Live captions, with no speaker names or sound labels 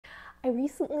I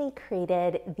recently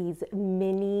created these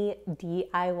mini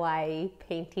DIY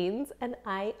paintings and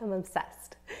I am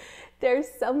obsessed. There's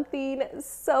something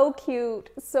so cute,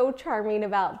 so charming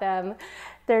about them.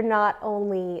 They're not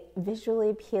only visually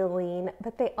appealing,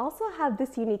 but they also have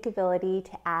this unique ability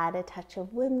to add a touch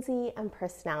of whimsy and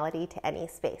personality to any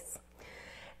space.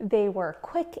 They were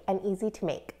quick and easy to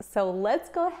make, so let's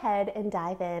go ahead and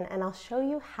dive in and I'll show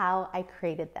you how I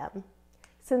created them.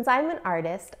 Since I'm an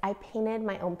artist, I painted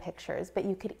my own pictures, but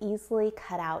you could easily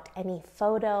cut out any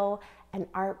photo, an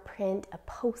art print, a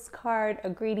postcard, a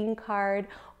greeting card,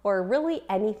 or really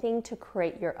anything to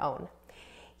create your own.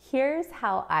 Here's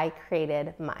how I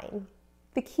created mine.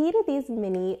 The key to these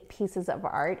mini pieces of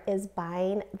art is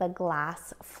buying the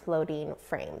glass floating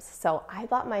frames. So I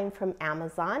bought mine from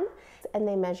Amazon and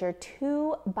they measure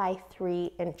 2 by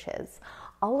 3 inches.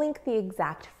 I'll link the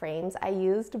exact frames I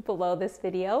used below this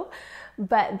video,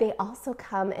 but they also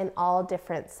come in all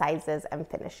different sizes and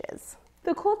finishes.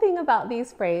 The cool thing about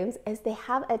these frames is they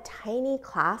have a tiny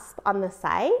clasp on the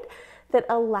side that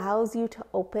allows you to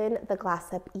open the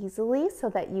glass up easily so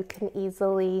that you can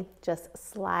easily just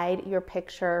slide your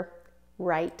picture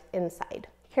right inside.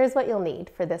 Here's what you'll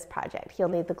need for this project. You'll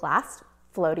need the glass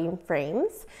floating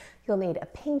frames. You'll need a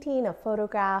painting, a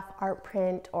photograph, art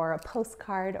print, or a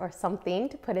postcard or something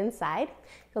to put inside.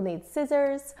 You'll need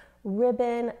scissors,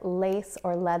 ribbon, lace,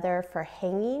 or leather for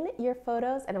hanging your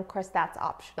photos, and of course that's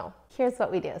optional. Here's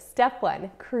what we do. Step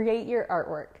 1, create your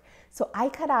artwork. So I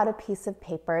cut out a piece of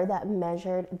paper that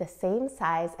measured the same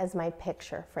size as my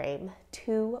picture frame,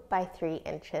 2 by 3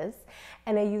 inches,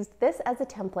 and I used this as a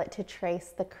template to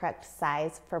trace the correct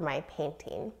size for my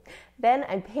painting. Then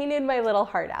I painted my little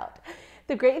heart out.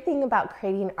 The great thing about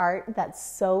creating art that's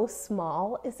so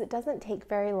small is it doesn't take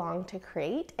very long to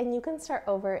create, and you can start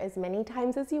over as many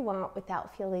times as you want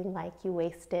without feeling like you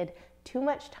wasted too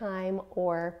much time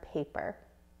or paper.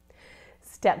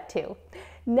 Step 2.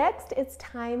 Next, it's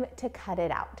time to cut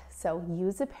it out. So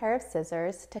use a pair of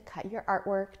scissors to cut your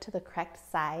artwork to the correct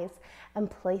size and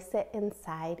place it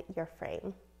inside your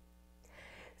frame.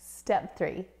 Step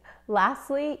 3.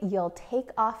 Lastly, you'll take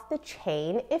off the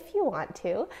chain if you want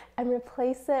to and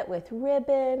replace it with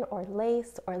ribbon or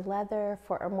lace or leather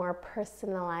for a more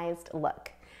personalized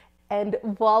look. And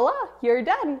voila, you're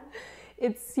done.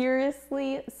 It's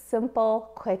seriously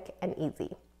simple, quick, and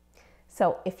easy.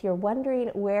 So if you're wondering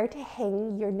where to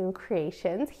hang your new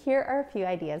creations, here are a few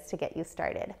ideas to get you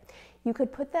started. You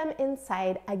could put them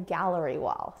inside a gallery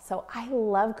wall. So I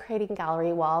love creating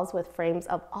gallery walls with frames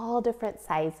of all different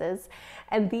sizes.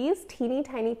 And these teeny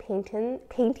tiny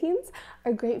paintings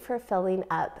are great for filling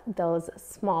up those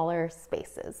smaller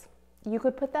spaces. You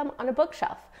could put them on a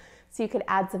bookshelf. So you could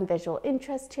add some visual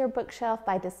interest to your bookshelf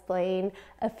by displaying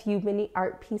a few mini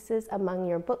art pieces among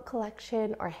your book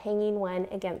collection or hanging one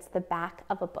against the back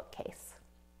of a bookcase.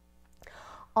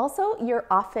 Also, your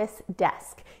office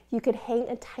desk. You could hang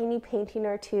a tiny painting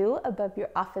or two above your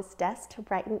office desk to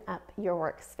brighten up your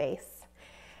workspace.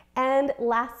 And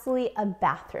lastly, a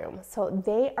bathroom. So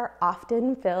they are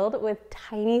often filled with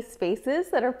tiny spaces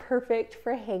that are perfect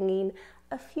for hanging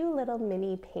a few little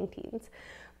mini paintings.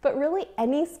 But really,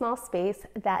 any small space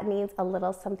that needs a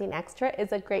little something extra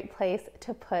is a great place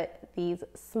to put these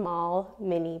small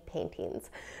mini paintings.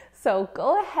 So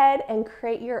go ahead and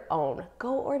create your own.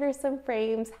 Go order some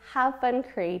frames, have fun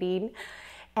creating.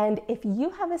 And if you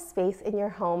have a space in your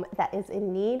home that is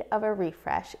in need of a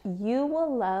refresh, you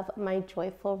will love my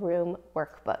Joyful Room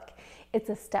workbook. It's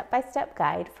a step-by-step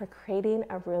guide for creating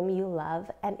a room you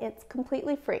love, and it's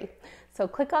completely free. So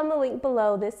click on the link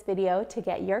below this video to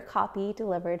get your copy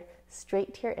delivered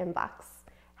straight to your inbox.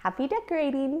 Happy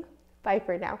decorating! Bye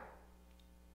for now.